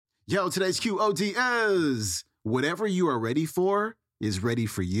Yo, today's QOD is whatever you are ready for is ready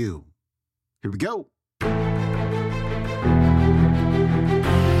for you. Here we go.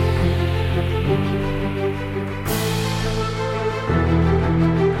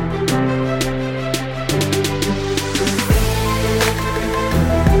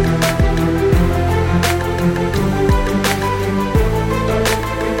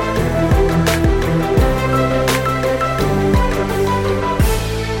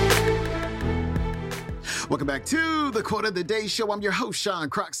 Welcome back to the Quote of the Day Show. I'm your host, Sean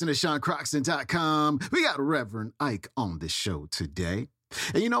Croxton of SeanCroxton.com. We got Reverend Ike on this show today.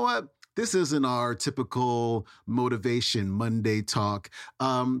 And you know what? This isn't our typical Motivation Monday talk,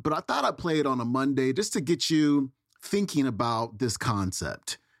 but I thought I'd play it on a Monday just to get you thinking about this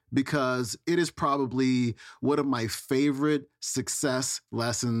concept, because it is probably one of my favorite success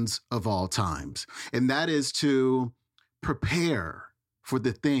lessons of all times. And that is to prepare for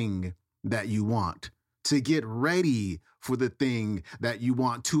the thing that you want, to get ready for the thing that you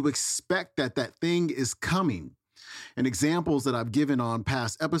want, to expect that that thing is coming. And examples that I've given on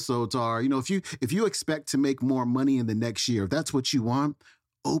past episodes are, if you expect to make more money in the next year, if that's what you want,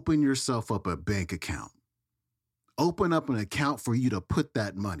 open yourself up a bank account. Open up an account for you to put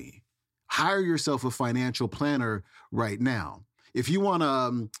that money. Hire yourself a financial planner right now. If you want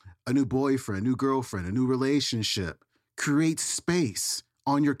a new boyfriend, new girlfriend, a new relationship, create space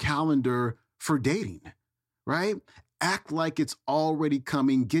on your calendar for dating, right? Act like it's already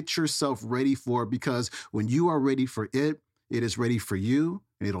coming. Get yourself ready for it, because when you are ready for it, it is ready for you,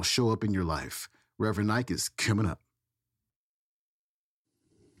 and it'll show up in your life. Reverend Ike is coming up.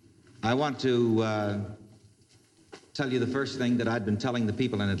 I want to tell you the first thing that I've been telling the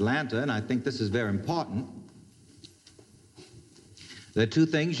people in Atlanta, and I think this is very important. There are two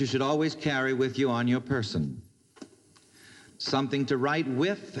things you should always carry with you on your person: something to write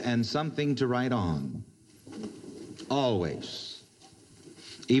with and something to write on. Always.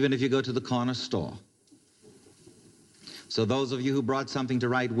 Even if you go to the corner store. So those of you who brought something to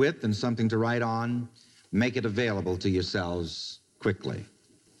write with and something to write on, make it available to yourselves quickly.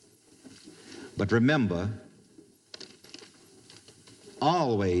 But remember,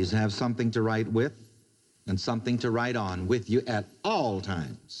 always have something to write with and something to write on with you at all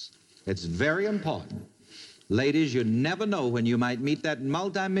times. It's very important. Ladies, you never know when you might meet that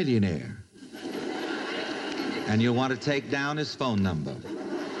multimillionaire, and you'll want to take down his phone number.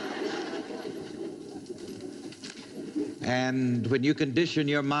 And when you condition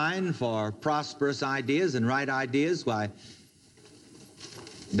your mind for prosperous ideas and right ideas, why,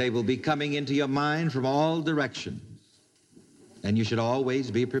 they will be coming into your mind from all directions, and you should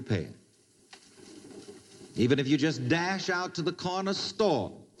always be prepared. Even if you just dash out to the corner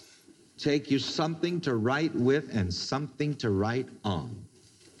store, take you something to write with and something to write on.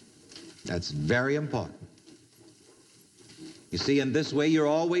 That's very important. You see, in this way, you're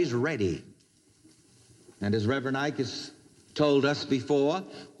always ready. And as Reverend Ike has told us before,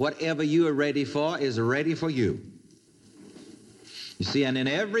 whatever you are ready for is ready for you. You see, and in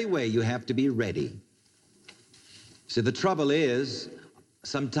every way, you have to be ready. See, the trouble is,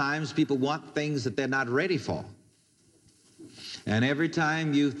 sometimes people want things that they're not ready for. And every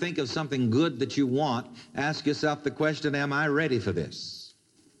time you think of something good that you want, ask yourself the question, am I ready for this?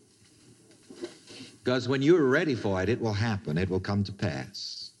 Because when you're ready for it, it will happen. It will come to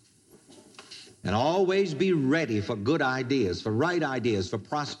pass. And always be ready for good ideas, for right ideas, for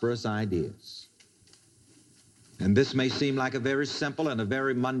prosperous ideas. And this may seem like a very simple and a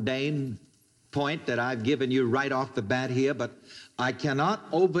very mundane point that I've given you right off the bat here, but I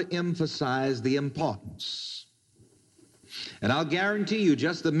cannot overemphasize the importance. And I'll guarantee you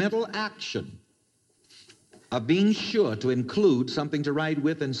just the mental action of being sure to include something to write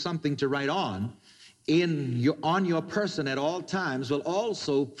with and something to write on your person at all times will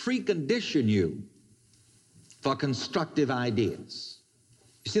also precondition you for constructive ideas.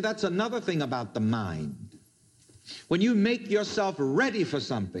 You see, that's another thing about the mind. When you make yourself ready for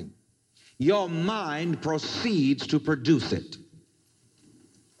something, your mind proceeds to produce it.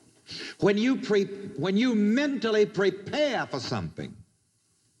 When you mentally prepare for something,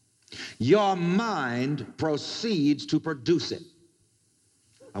 your mind proceeds to produce it.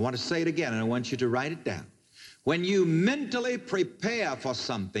 I want to say it again, and I want you to write it down. When you mentally prepare for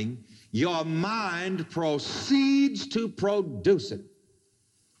something, your mind proceeds to produce it.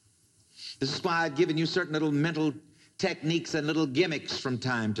 This is why I've given you certain little mental techniques and little gimmicks from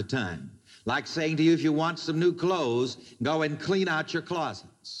time to time. Like saying to you, if you want some new clothes, go and clean out your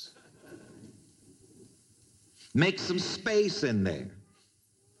closets. Make some space in there.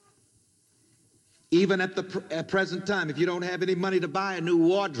 Even at the present time, if you don't have any money to buy a new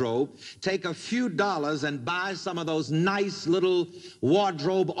wardrobe, take a few dollars and buy some of those nice little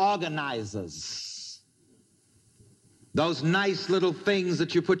wardrobe organizers. Those nice little things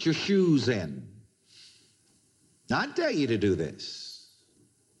that you put your shoes in. I dare you to do this.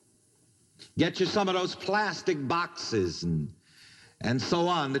 Get you some of those plastic boxes and so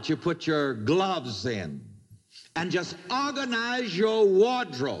on that you put your gloves in. And just organize your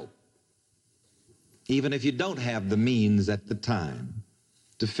wardrobe. Even if you don't have the means at the time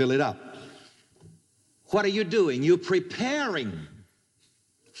to fill it up. What are you doing? You're preparing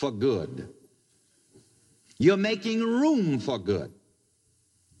for good. You're making room for good.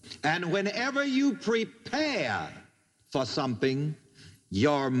 And whenever you prepare for something,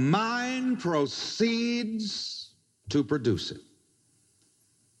 your mind proceeds to produce it.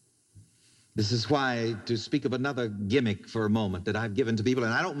 This is why, to speak of another gimmick for a moment that I've given to people,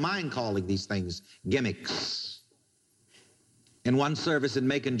 and I don't mind calling these things gimmicks. In one service in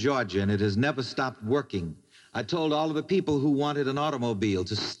Macon, Georgia, and it has never stopped working, I told all of the people who wanted an automobile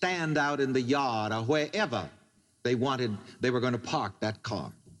to stand out in the yard or wherever they were going to park that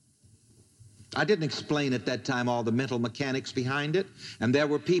car. I didn't explain at that time all the mental mechanics behind it, and there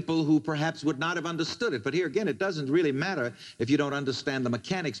were people who perhaps would not have understood it. But here again, it doesn't really matter if you don't understand the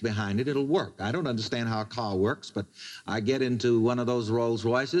mechanics behind it. It'll work. I don't understand how a car works, but I get into one of those Rolls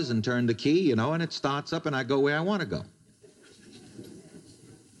Royces and turn the key, you know, and it starts up and I go where I want to go.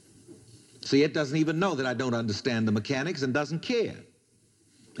 See, it doesn't even know that I don't understand the mechanics and doesn't care.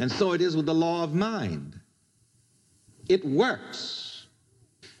 And so it is with the law of mind. It works.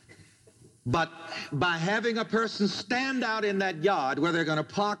 But by having a person stand out in that yard where they're going to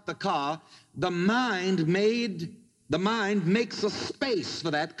park the car, the mind makes a space for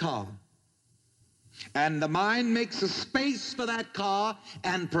that car. And the mind makes a space for that car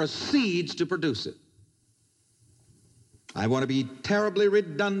and proceeds to produce it. I want to be terribly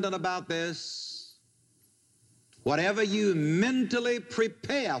redundant about this. Whatever you mentally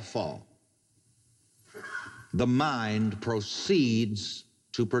prepare for, the mind proceeds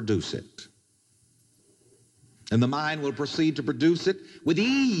to produce it. And the mind will proceed to produce it with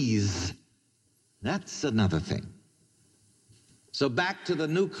ease. That's another thing. So back to the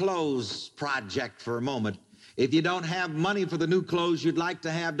new clothes project for a moment. If you don't have money for the new clothes you'd like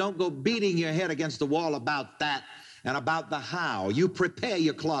to have, don't go beating your head against the wall about that and about the how. You prepare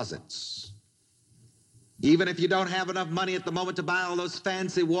your closets. Even if you don't have enough money at the moment to buy all those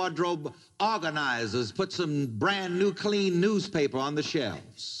fancy wardrobe organizers, put some brand new clean newspaper on the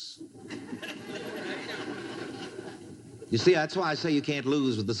shelves. You see, that's why I say you can't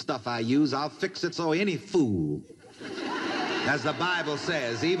lose with the stuff I use. I'll fix it so any fool, as the Bible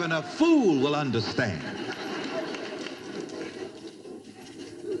says, even a fool will understand.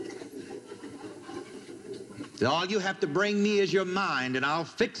 All you have to bring me is your mind, and I'll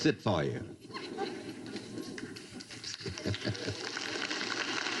fix it for you.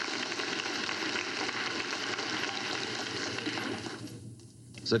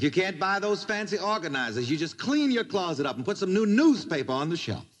 So if you can't buy those fancy organizers, you just clean your closet up and put some new newspaper on the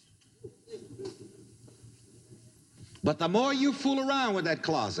shelf. But the more you fool around with that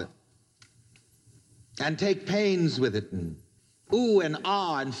closet and take pains with it and ooh and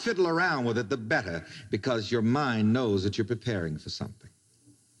ah and fiddle around with it, the better, because your mind knows that you're preparing for something.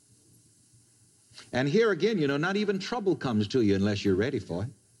 And here again, you know, not even trouble comes to you unless you're ready for it.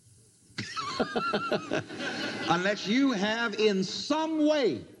 Unless you have in some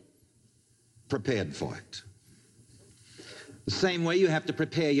way prepared for it. The same way you have to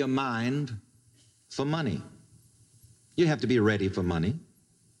prepare your mind for money. You have to be ready for money.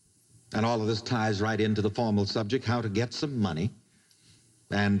 And all of this ties right into the formal subject, how to get some money.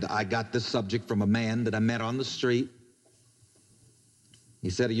 And I got this subject from a man that I met on the street. He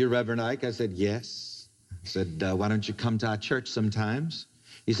said, "Are you Reverend Ike?" I said, "Yes." I said, "Why don't you come to our church sometimes?"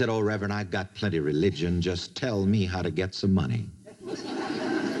 He said, "Oh, Reverend, I've got plenty of religion. Just tell me how to get some money."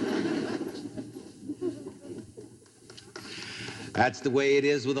 That's the way it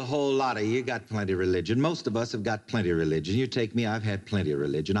is with a whole lot of you. You got plenty of religion. Most of us have got plenty of religion. You take me, I've had plenty of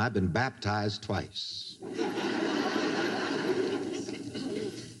religion. I've been baptized twice.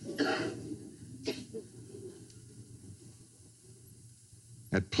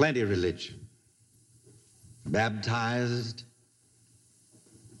 Had plenty of religion. Baptized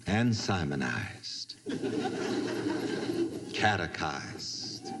and Simonized.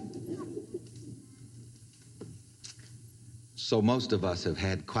 Catechized. So most of us have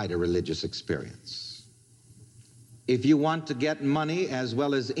had quite a religious experience. If you want to get money as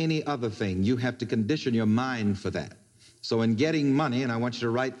well as any other thing, you have to condition your mind for that. So in getting money, and I want you to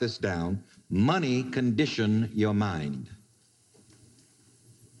write this down, money condition your mind.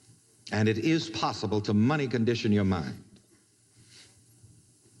 And it is possible to money condition your mind.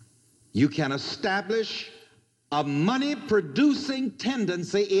 You can establish a money-producing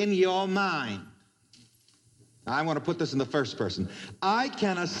tendency in your mind. I want to put this in the first person. I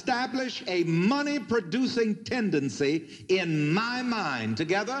can establish a money-producing tendency in my mind.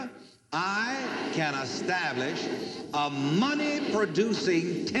 Together, I can establish a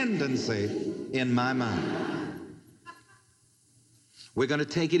money-producing tendency in my mind. We're going to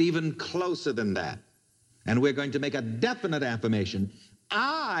take it even closer than that. And we're going to make a definite affirmation.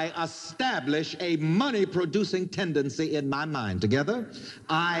 I establish a money-producing tendency in my mind. Together,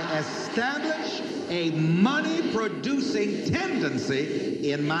 I establish a money-producing tendency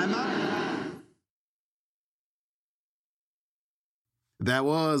in my mind. That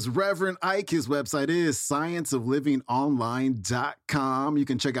was Reverend Ike. His website is scienceoflivingonline.com. You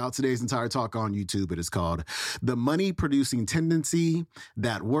can check out today's entire talk on YouTube. It is called The Money Producing Tendency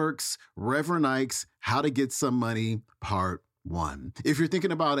That Works, Reverend Ike's How to Get Some Money, Part 1. If you're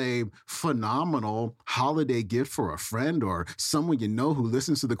thinking about a phenomenal holiday gift for a friend or someone you know who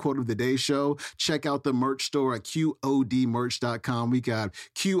listens to the Quote of the Day show, check out the merch store at QODmerch.com. We got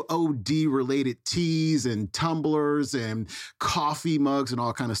QOD related teas and tumblers and coffee mugs and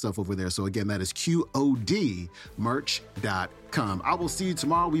all kind of stuff over there. So again, that is QODmerch.com. I will see you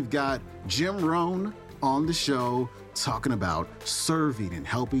tomorrow. We've got Jim Rohn on the show talking about serving and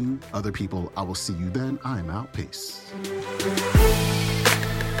helping other people. I will see you then. I'm out. Peace.